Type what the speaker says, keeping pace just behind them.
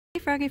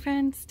Froggy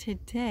friends,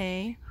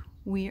 today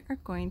we are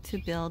going to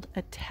build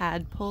a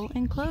tadpole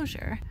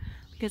enclosure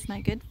because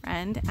my good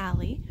friend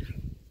Allie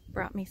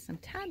brought me some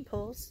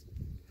tadpoles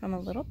from a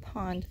little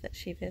pond that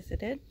she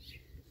visited.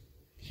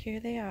 Here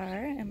they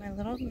are in my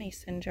little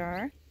mason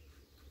jar.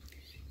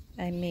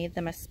 I made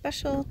them a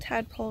special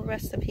tadpole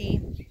recipe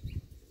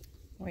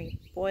where you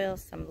boil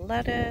some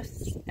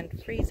lettuce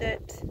and freeze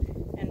it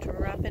and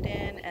drop it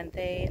in, and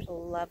they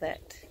love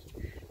it.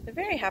 They're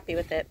very happy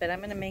with it, but I'm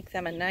going to make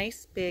them a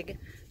nice big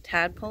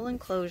tadpole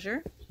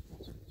enclosure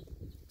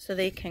so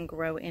they can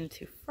grow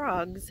into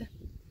frogs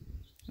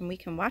and we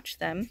can watch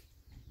them.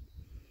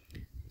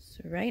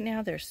 So right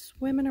now they're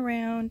swimming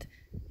around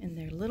in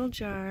their little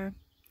jar.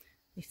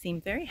 They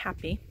seem very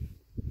happy,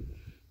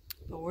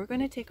 but we're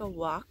going to take a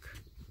walk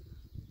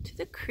to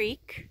the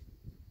creek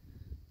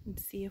and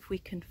see if we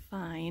can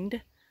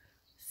find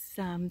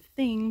some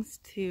things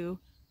to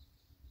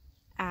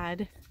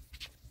add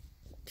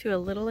to a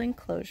little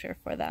enclosure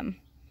for them.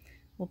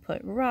 We'll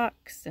put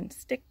rocks and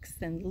sticks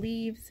and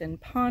leaves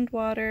and pond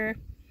water,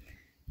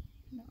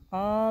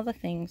 all the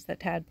things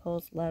that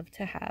tadpoles love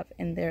to have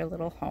in their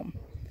little home.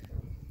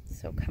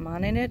 So come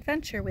on an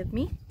adventure with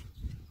me.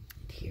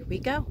 Here we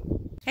go.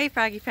 Hey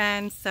Froggy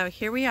friends, so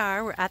here we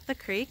are, we're at the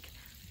creek.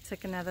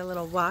 Took another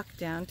little walk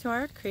down to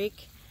our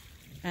creek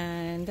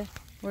and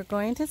we're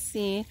going to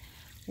see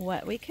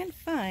what we can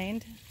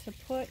find to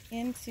put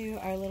into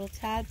our little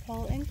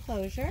tadpole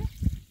enclosure.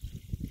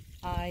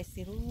 I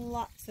see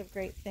lots of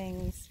great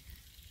things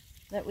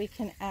that we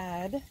can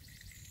add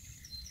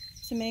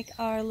to make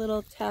our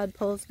little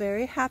tadpoles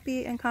very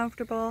happy and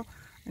comfortable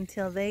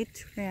until they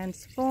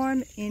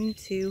transform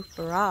into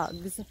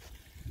frogs.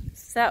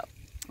 So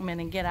I'm going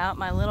to get out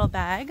my little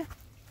bag.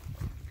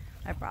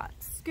 I brought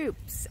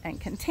scoops and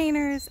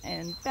containers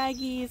and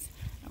baggies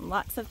and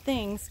lots of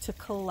things to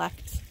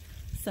collect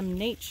some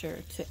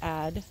nature to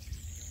add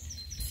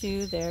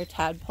to their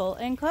tadpole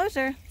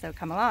enclosure. So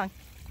come along.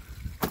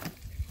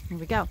 Here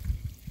we go.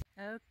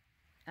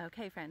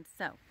 Okay friends,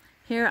 so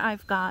here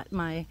I've got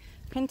my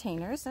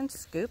containers and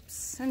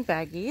scoops and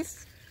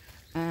baggies,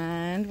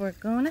 and we're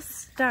going to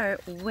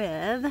start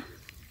with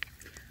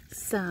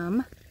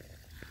some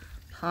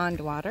pond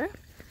water.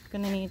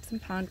 Going to need some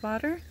pond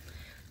water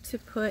to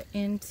put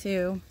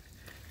into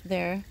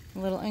their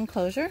little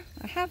enclosure.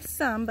 I have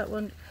some, but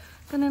we're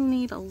going to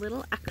need a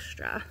little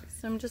extra.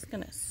 So I'm just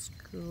going to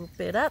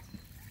scoop it up,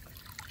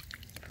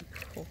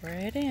 pour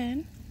it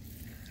in.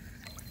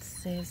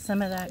 Save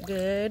some of that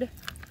good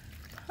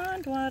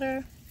pond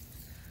water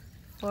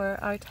for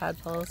our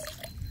tadpoles.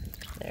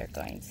 They're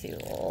going to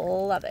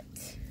love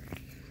it.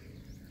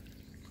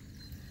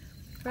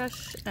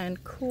 Fresh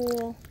and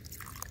cool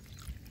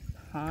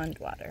pond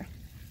water.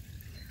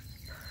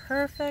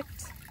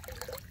 Perfect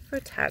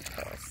for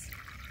tadpoles.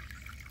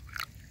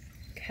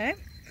 Okay,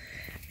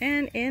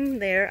 and in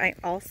there I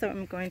also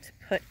am going to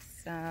put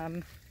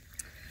some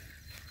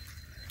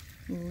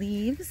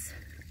leaves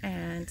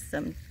and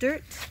some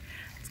dirt.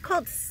 It's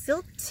called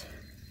silt,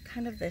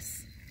 kind of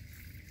this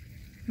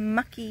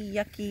mucky,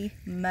 yucky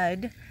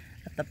mud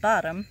at the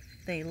bottom.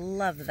 They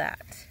love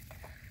that.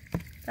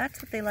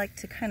 That's what they like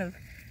to kind of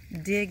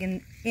dig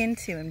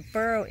into and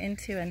burrow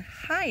into and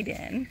hide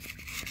in.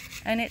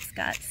 And it's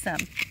got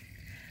some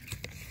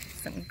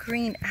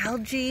green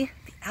algae.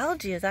 The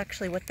algae is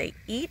actually what they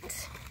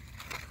eat.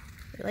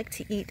 They like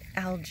to eat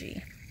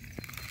algae.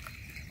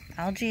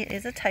 Algae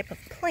is a type of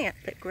plant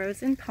that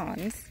grows in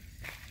ponds.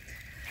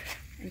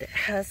 And it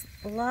has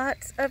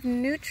lots of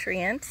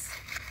nutrients,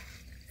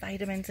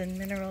 vitamins and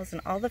minerals,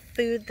 and all the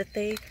food that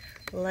they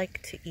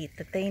like to eat,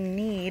 that they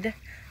need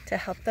to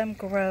help them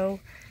grow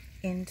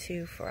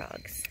into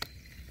frogs.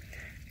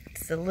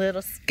 It's a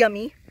little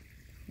scummy,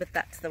 but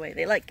that's the way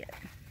they like it.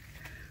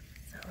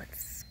 So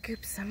let's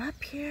scoop some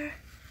up here.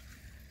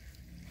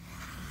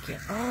 Get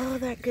all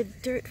that good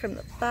dirt from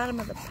the bottom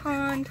of the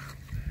pond.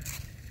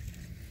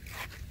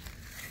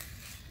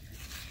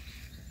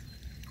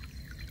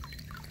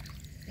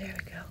 There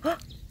we go. Oh,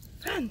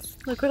 friends,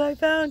 look what I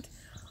found.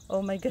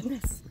 Oh my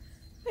goodness.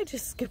 I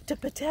just scooped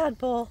up a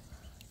tadpole.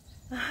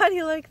 How do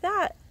you like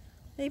that?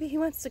 Maybe he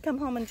wants to come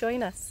home and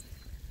join us.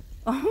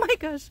 Oh my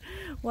gosh.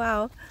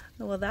 Wow.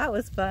 Well, that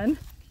was fun.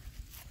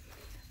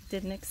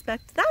 Didn't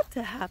expect that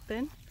to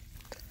happen.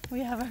 We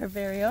have our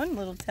very own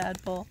little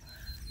tadpole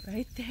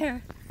right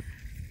there.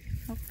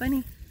 How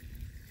funny.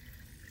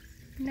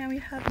 Now we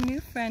have a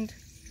new friend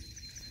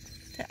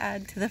to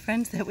add to the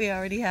friends that we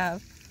already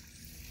have.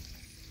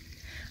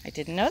 I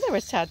didn't know there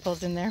was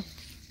tadpoles in there.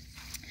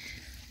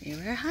 They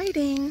were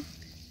hiding.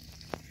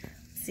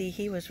 See,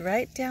 he was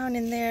right down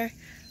in there,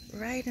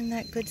 right in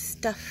that good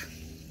stuff.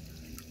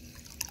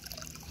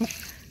 All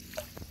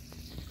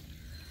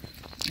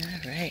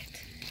right.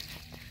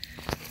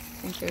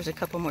 I think there's a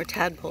couple more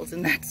tadpoles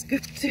in that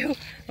scoop too.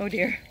 Oh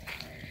dear.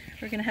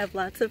 We're gonna have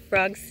lots of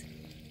frogs.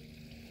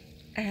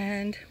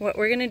 And what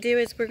we're gonna do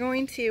is we're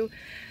going to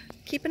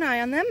keep an eye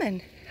on them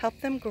and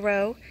help them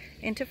grow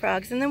into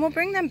frogs, and then we'll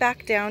bring them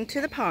back down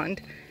to the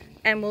pond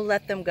and we'll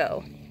let them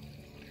go.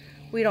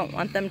 We don't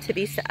want them to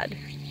be sad.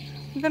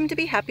 them to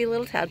be happy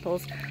little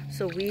tadpoles,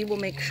 so we will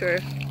make sure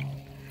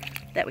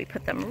that we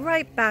put them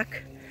right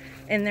back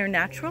in their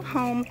natural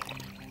home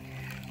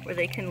where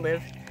they can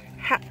live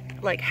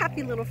like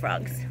happy little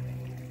frogs.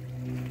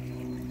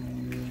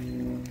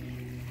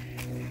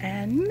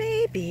 And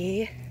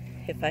maybe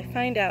if I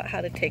find out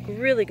how to take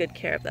really good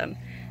care of them,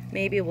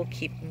 maybe we'll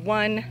keep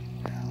one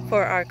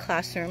for our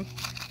classroom,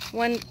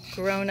 one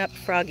grown-up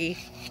froggy,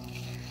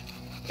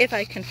 if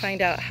I can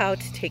find out how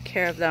to take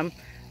care of them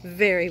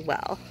very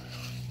well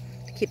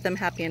to keep them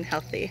happy and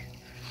healthy.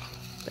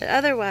 But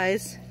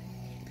otherwise,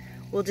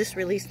 we'll just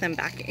release them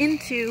back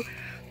into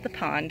the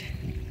pond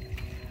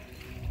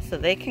so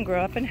they can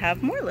grow up and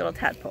have more little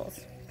tadpoles.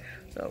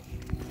 So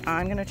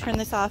I'm gonna turn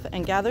this off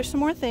and gather some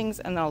more things,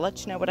 and I'll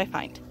let you know what I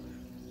find.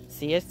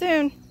 See you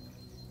soon.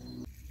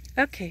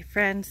 Okay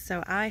friends,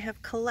 so I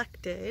have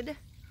collected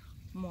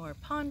more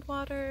pond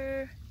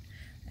water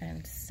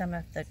and some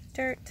of the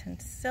dirt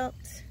and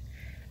silt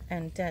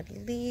and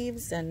dead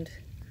leaves and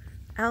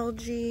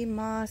algae,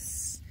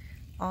 moss,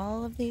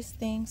 all of these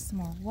things, some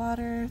more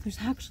water. There's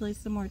actually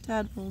some more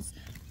tadpoles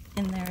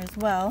in there as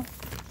well.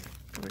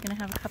 So we're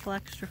gonna have a couple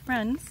extra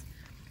friends,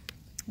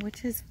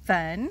 which is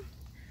fun.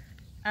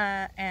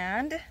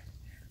 And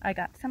I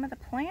got some of the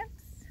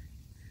plants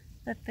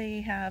that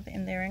they have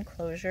in their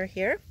enclosure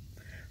here.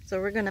 So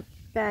we're gonna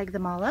bag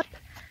them all up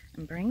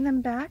and bring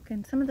them back,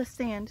 and some of the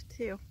sand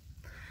too.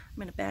 I'm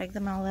gonna bag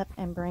them all up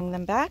and bring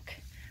them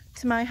back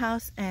to my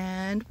house,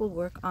 and we'll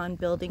work on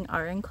building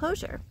our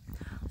enclosure.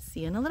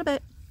 See you in a little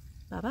bit.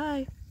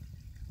 Bye-bye.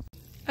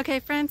 Okay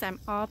friends, I'm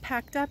all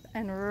packed up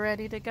and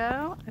ready to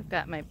go. I've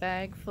got my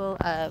bag full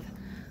of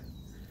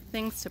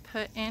things to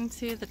put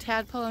into the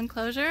tadpole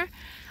enclosure,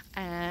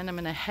 and I'm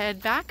gonna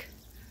head back.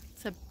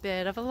 It's a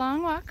bit of a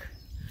long walk,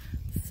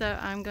 so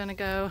I'm gonna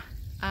go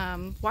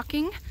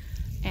walking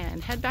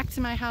and head back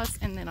to my house,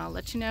 and then I'll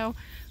let you know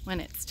when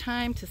it's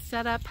time to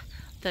set up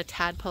the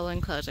tadpole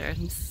enclosure.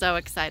 I'm so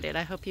excited.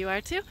 I hope you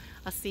are too.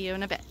 I'll see you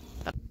in a bit.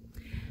 Bye.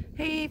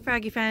 Hey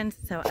froggy friends,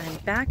 so I'm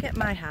back at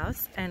my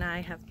house, and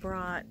I have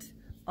brought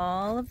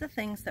all of the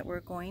things that we're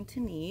going to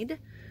need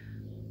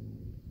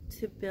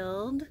to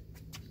build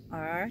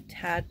our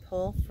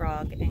tadpole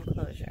frog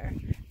enclosure.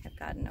 I've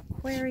got an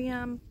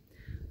aquarium,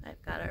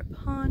 I've got our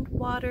pond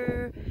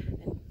water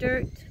and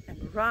dirt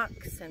and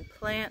rocks and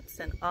plants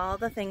and all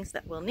the things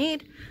that we'll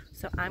need.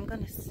 So I'm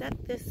going to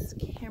set this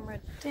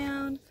camera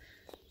down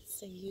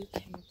so you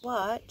can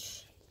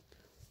watch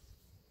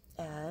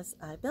as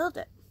I build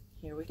it.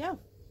 Here we go.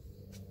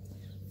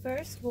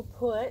 First we'll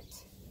put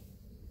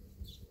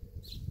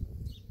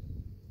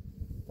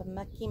the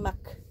mucky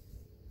muck,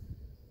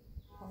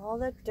 all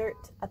the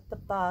dirt at the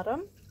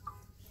bottom.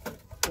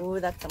 Ooh,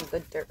 that's some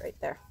good dirt right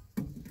there.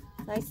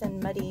 Nice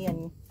and muddy,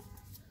 and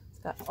it's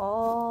got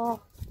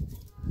all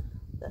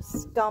the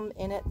scum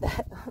in it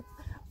that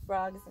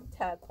frogs and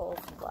tadpoles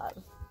love.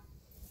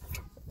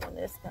 So I'm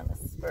just gonna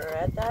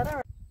spread that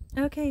around.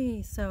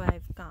 Okay, so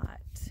I've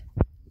got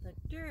the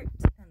dirt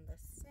and the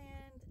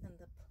sand and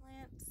the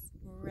plants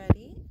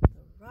ready,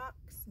 the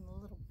rocks and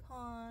the little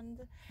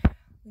pond.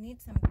 We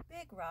need some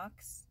big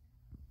rocks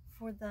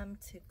for them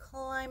to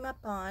climb up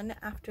on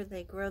after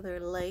they grow their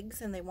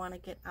legs and they want to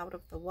get out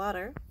of the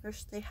water.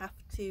 First they have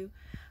to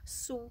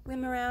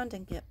swim around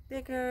and get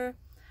bigger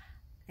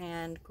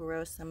and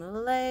grow some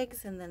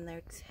legs, and then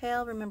their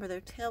tail, remember their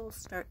tail will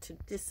start to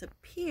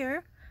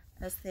disappear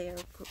as their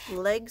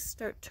legs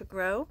start to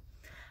grow,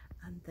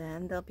 and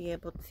then they'll be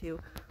able to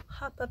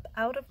hop up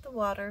out of the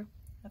water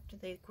after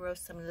they grow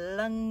some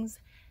lungs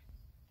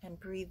and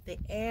breathe the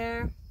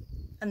air,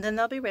 and then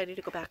they'll be ready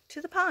to go back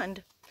to the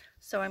pond.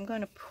 So I'm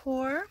going to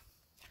pour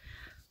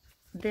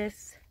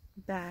this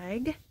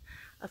bag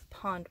of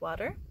pond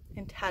water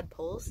and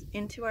tadpoles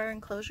into our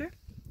enclosure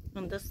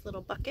in this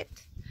little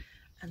bucket,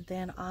 and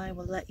then I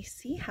will let you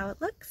see how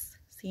it looks.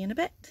 See you in a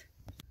bit.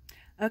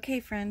 Okay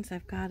friends,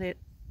 I've got it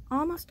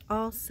almost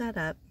all set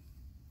up,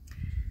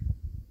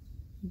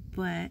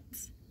 but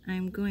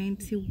I'm going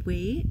to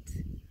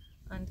wait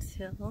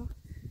until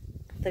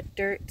the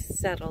dirt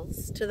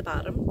settles to the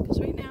bottom, because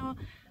right now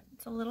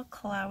it's a little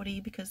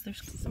cloudy because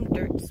there's some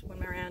dirt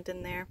swimming around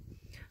in there,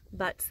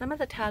 but some of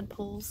the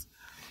tadpoles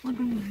will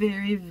be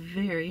very,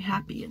 very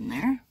happy in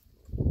there.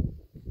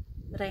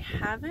 But I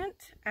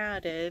haven't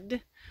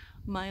added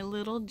my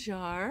little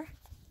jar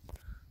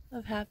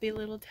of happy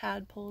little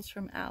tadpoles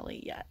from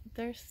Allie yet.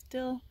 They're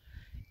still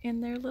in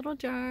their little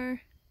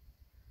jar,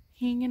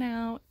 hanging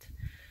out.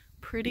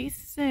 Pretty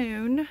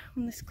soon,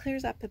 when this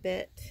clears up a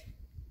bit,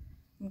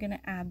 I'm gonna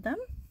add them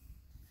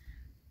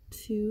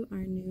to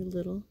our new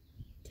little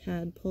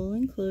tadpole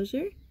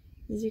enclosure.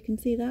 As you can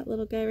see, that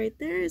little guy right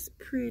there is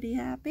pretty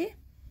happy.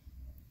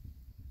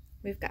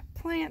 We've got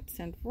plants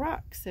and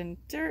rocks and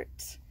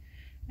dirt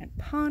and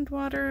pond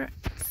water,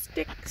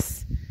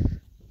 sticks,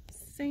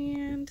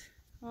 sand,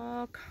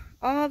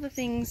 all the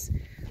things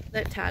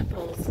that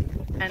tadpoles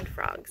and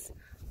frogs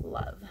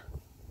love.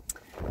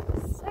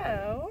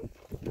 So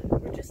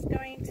we're just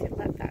going to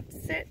let that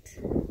sit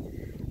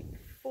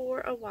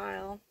for a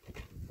while,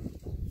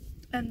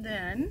 and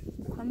then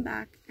come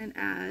back and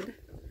add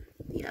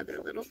the other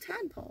little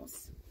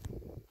tadpoles.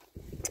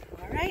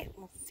 All right,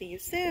 we'll see you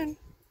soon.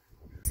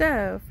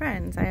 So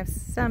friends, I have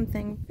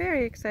something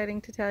very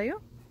exciting to tell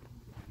you.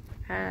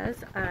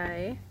 As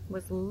I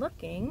was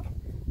looking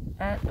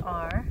at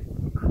our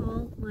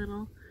cool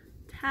little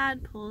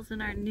tadpoles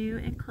in our new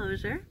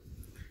enclosure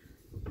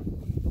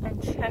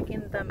and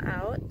checking them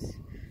out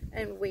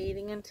and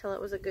waiting until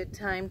it was a good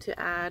time to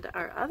add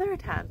our other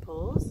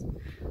tadpoles,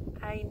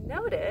 I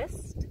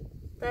noticed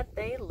that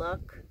they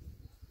look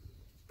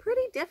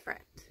pretty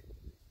different.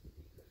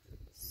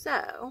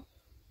 So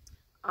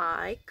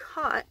I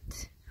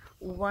caught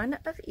one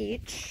of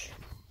each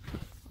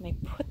and I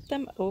put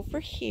them over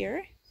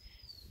here,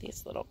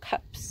 these little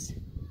cups,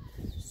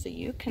 so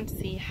you can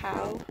see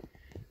how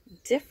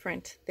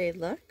different they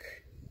look.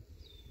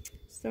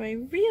 So I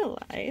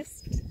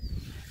realized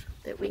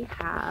that we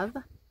have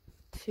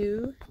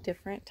two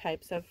different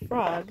types of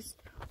frogs,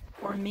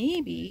 or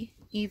maybe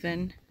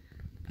even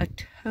a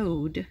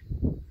toad.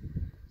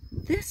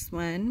 This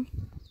one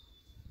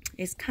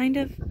is kind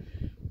of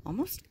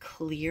almost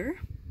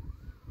clear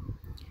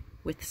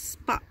with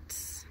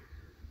spots,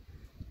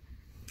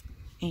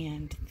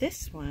 and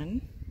this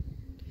one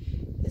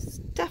is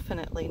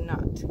definitely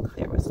not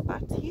clear with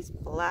spots. He's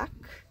black.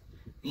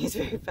 He's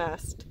very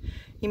fast.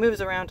 He moves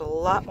around a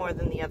lot more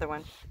than the other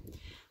one.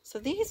 So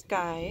these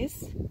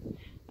guys,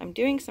 I'm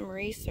doing some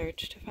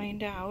research to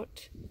find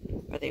out,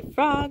 are they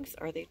frogs?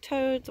 Are they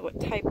toads? What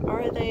type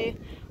are they?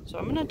 So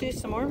I'm going to do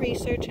some more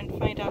research and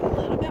find out a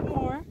little bit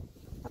more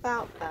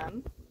about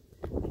them.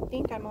 I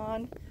think I'm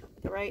on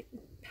the right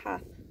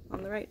path,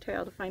 on the right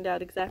trail to find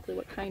out exactly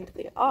what kind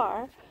they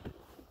are.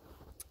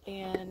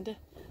 And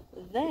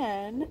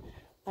then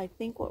I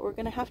think what we're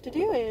going to have to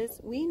do is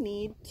we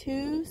need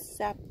two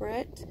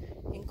separate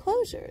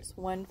enclosures.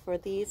 One for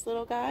these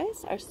little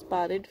guys, our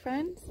spotted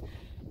friends,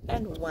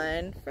 and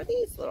one for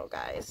these little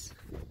guys.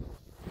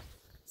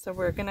 So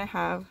we're going to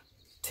have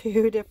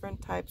two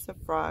different types of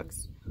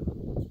frogs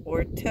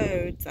or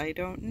toads. I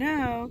don't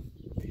know,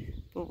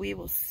 but we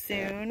will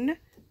soon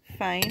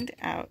find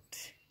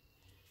out.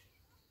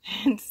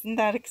 Isn't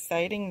that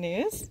exciting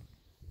news?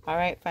 All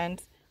right,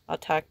 friends, I'll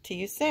talk to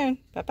you soon.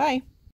 Bye-bye.